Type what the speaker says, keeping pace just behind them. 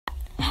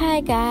Hi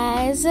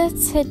guys,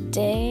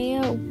 today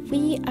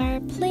we are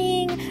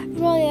playing htsă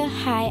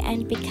ɦıʰʟ,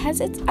 and because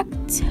it's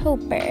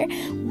October,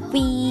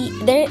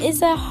 there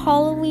is a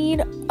Halloween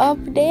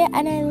update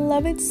and I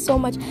love it so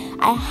much.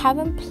 I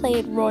haven't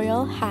played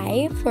htsă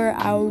ɦıʰ for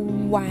a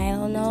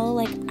while now,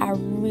 like a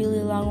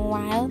really long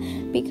while,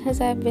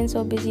 because I've been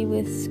so busy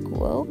with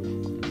school.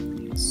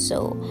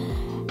 So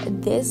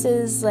this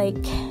is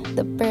like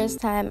the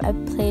first time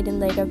I've played in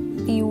like a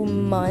few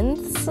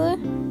months.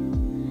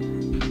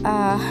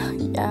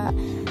 Yeah,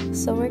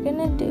 so we're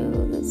gonna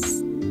do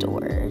this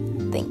door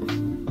thing.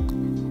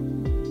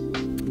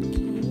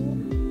 Okay.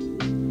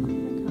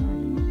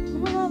 Oh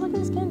my god, look at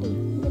this candy.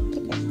 You can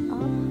pick it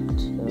up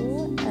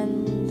too, and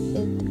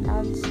it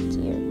adds to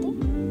your thing.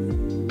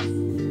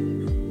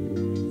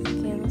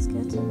 Okay, let's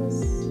get to this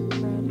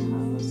red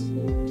house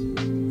here.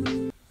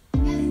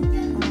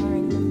 I'll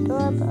ring the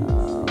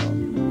doorbell.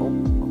 Oh.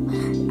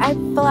 I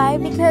fly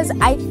because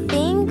I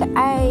think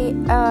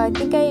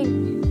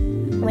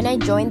when I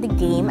joined the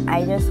game,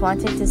 I just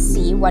wanted to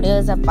see what it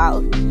was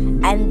about,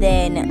 and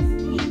then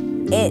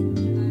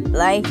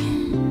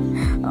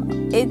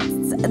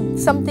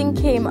something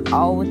came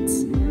out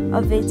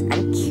of it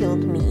and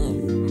killed me.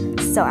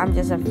 So I'm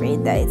just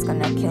afraid that it's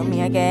gonna kill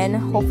me again.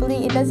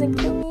 Hopefully it doesn't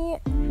kill me,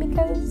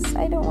 because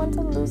I don't want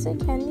to lose the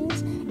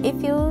candies.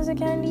 If you lose the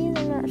candies,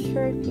 I'm not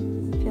sure if you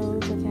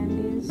lose the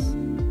candies.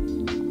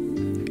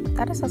 I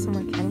thought I saw some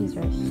more candies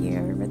right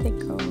here. Where'd they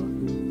go?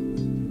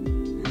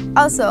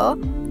 Also,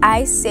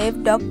 I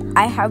saved up.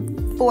 I have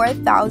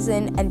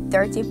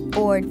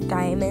 4,034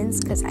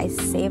 diamonds because I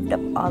saved up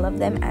all of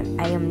them,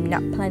 and I am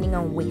not planning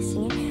on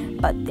wasting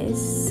it. But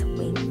this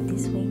wing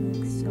looks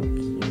so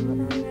cute. I'm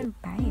gonna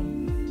buy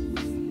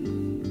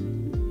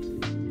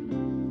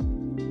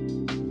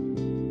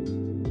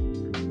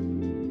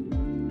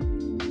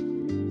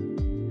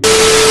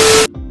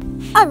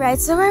it. Alright,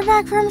 so we're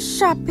back from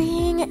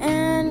shopping,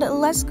 and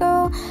let's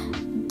go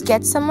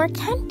get some more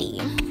candy.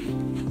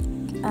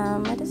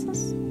 What is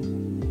this?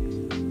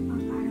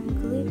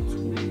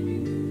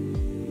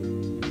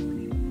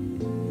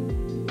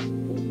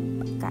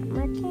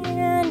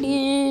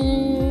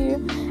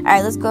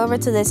 Alright, let's go over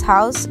to this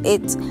house.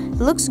 It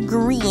looks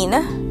green.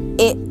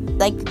 It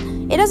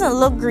doesn't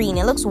look green,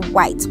 it looks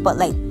white, but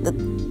like the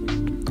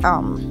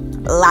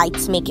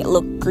lights make it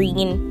look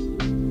green.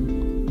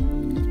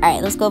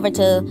 Alright, let's go over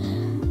to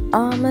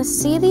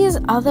see these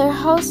other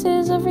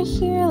houses over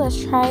here.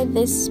 Let's try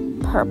this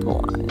purple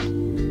one.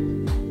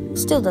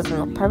 Still doesn't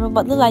look purple,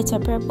 but the lights are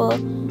purple.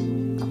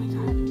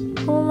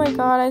 Oh my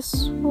god, I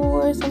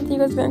swore something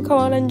was gonna come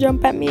out and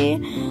jump at me.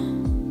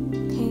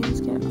 Okay, let's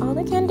get all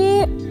the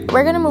candy.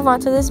 We're gonna move on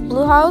to this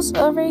blue house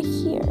over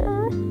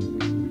here,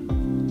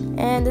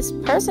 and this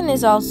person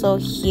is also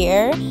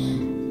here.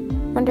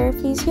 Wonder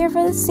if he's here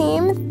for the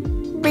same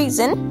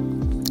reason.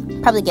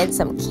 Probably get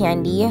some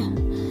candy.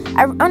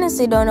 I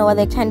honestly don't know what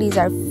the candies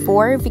are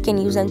for, if we can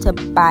use them to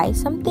buy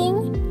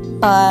something,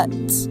 but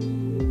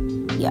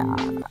yeah.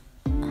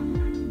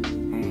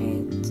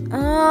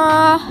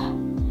 Alright,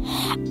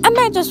 I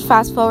might just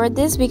fast forward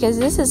this because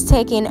this is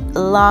taking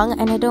long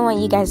and I don't want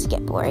you guys to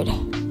get bored.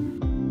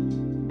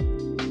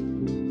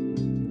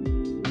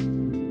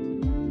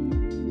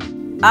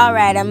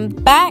 Alright, I'm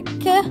back,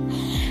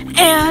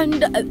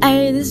 and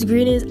this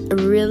green is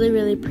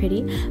really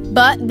pretty.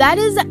 But that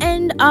is the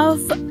end of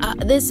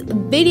this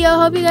video.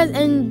 Hope you guys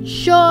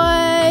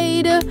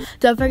enjoyed.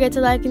 Don't forget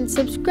to like and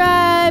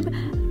subscribe.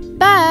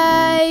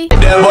 Bye.